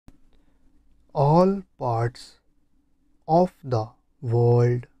all parts of the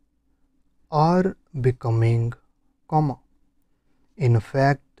world are becoming, in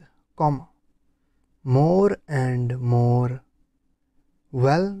fact, more and more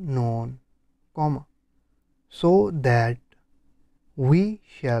well known, so that we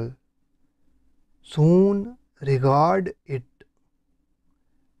shall soon regard it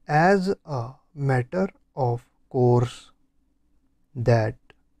as a matter of course that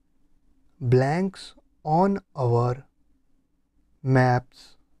blanks on our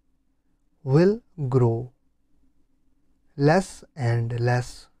maps will grow less and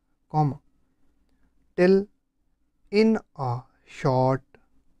less, till in a short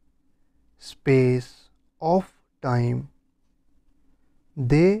space of time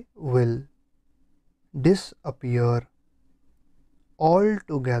they will disappear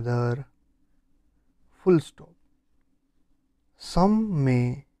altogether, full stop. Some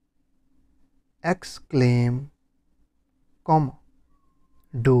may exclaim,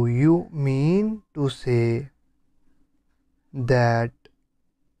 do you mean to say that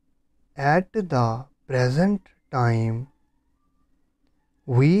at the present time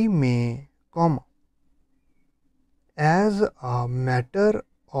we may, as a matter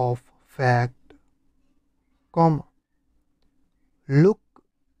of fact, look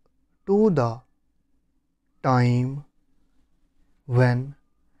to the time when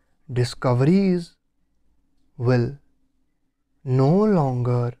discoveries will no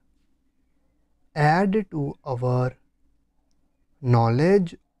longer add to our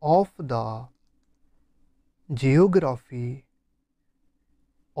knowledge of the geography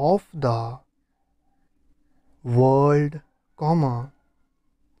of the world,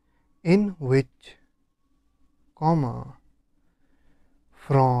 in which,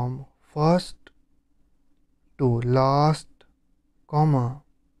 from first to last,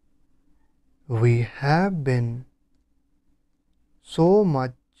 we have been so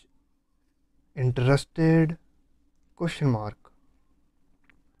much interested,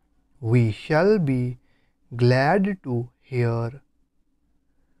 We shall be glad to hear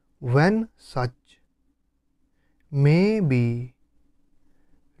when such may be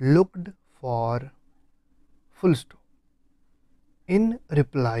looked for, full stop. In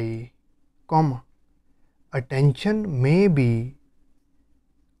reply, attention may be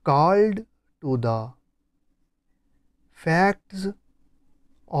called to the facts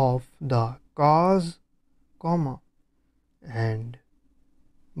of the cause, and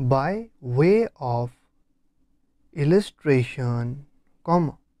by way of illustration,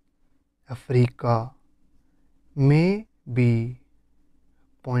 Africa may be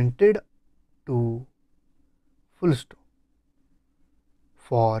pointed to, full stop.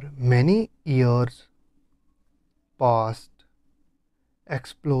 For many years past,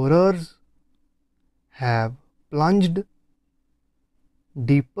 explorers have plunged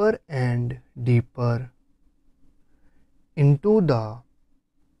deeper and deeper into the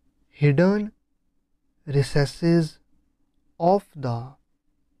hidden recesses of the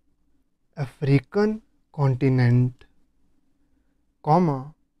African continent,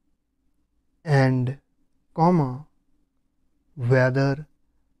 and, whether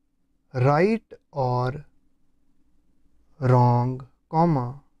right or wrong,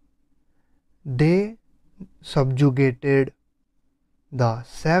 they subjugated the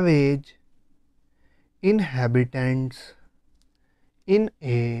savage inhabitants in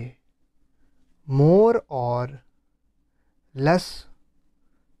a more or less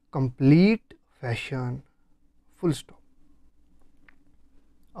complete fashion, full stop.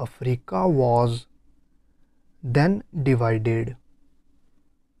 Africa was then divided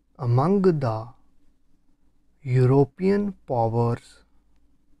among the European powers,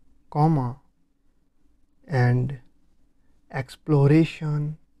 and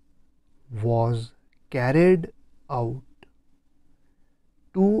exploration was carried out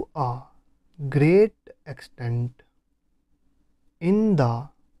to a great extent in the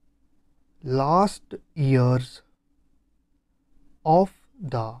last years of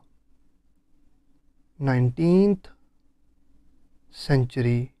the 19th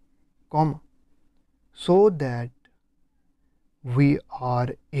century, so that we are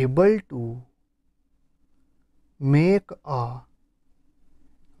able to make a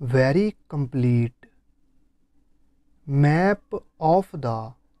very complete map of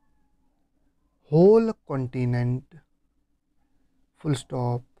the whole continent, full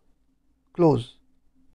stop, close.